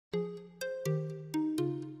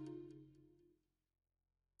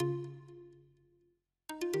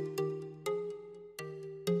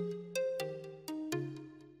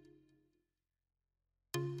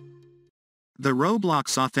The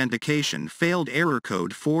Roblox Authentication Failed error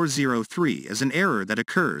code 403 is an error that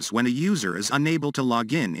occurs when a user is unable to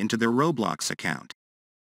log in into their Roblox account.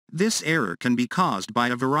 This error can be caused by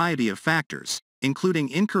a variety of factors, including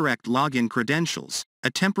incorrect login credentials,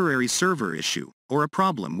 a temporary server issue, or a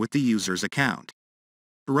problem with the user's account.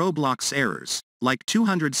 Roblox errors, like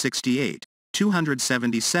 268,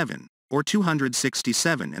 277, or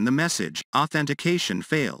 267 and the message, Authentication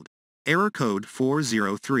Failed, error code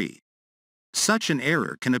 403. Such an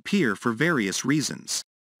error can appear for various reasons.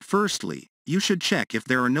 Firstly, you should check if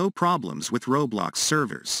there are no problems with Roblox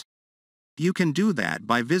servers. You can do that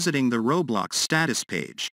by visiting the Roblox status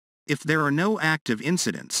page. If there are no active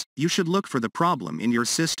incidents, you should look for the problem in your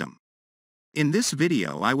system. In this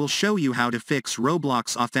video I will show you how to fix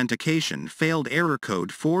Roblox Authentication Failed error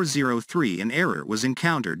code 403. An error was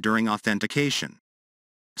encountered during authentication.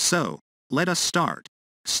 So, let us start.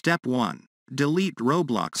 Step 1. Delete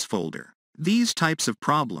Roblox folder. These types of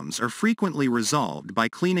problems are frequently resolved by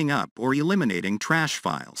cleaning up or eliminating trash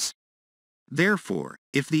files. Therefore,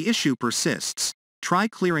 if the issue persists, try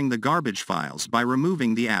clearing the garbage files by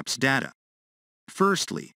removing the app's data.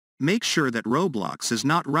 Firstly, make sure that Roblox is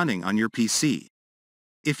not running on your PC.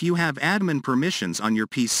 If you have admin permissions on your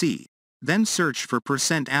PC, then search for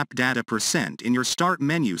 %appdata% in your Start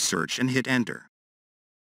menu search and hit Enter.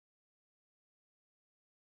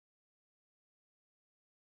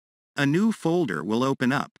 A new folder will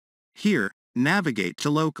open up. Here, navigate to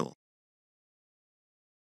Local.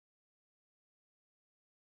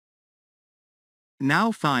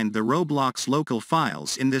 Now find the Roblox local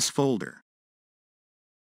files in this folder.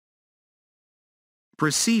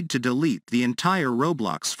 Proceed to delete the entire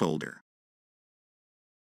Roblox folder.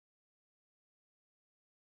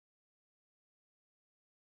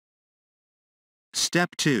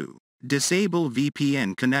 Step 2. Disable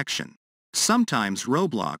VPN connection. Sometimes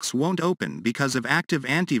Roblox won't open because of active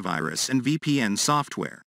antivirus and VPN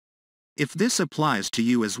software. If this applies to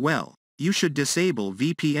you as well, you should disable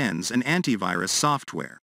VPNs and antivirus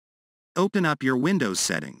software. Open up your Windows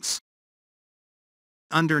settings.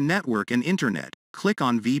 Under Network and Internet, click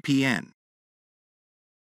on VPN.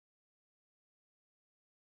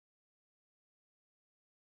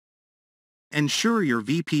 Ensure your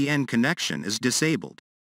VPN connection is disabled.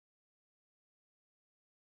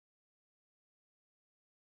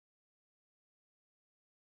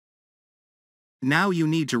 Now you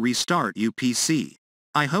need to restart your PC.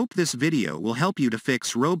 I hope this video will help you to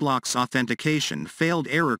fix Roblox Authentication Failed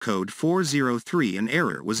error code 403. An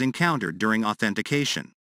error was encountered during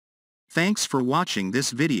authentication. Thanks for watching this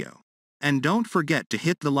video. And don't forget to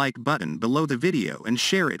hit the like button below the video and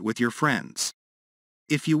share it with your friends.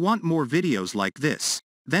 If you want more videos like this,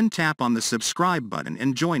 then tap on the subscribe button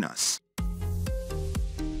and join us.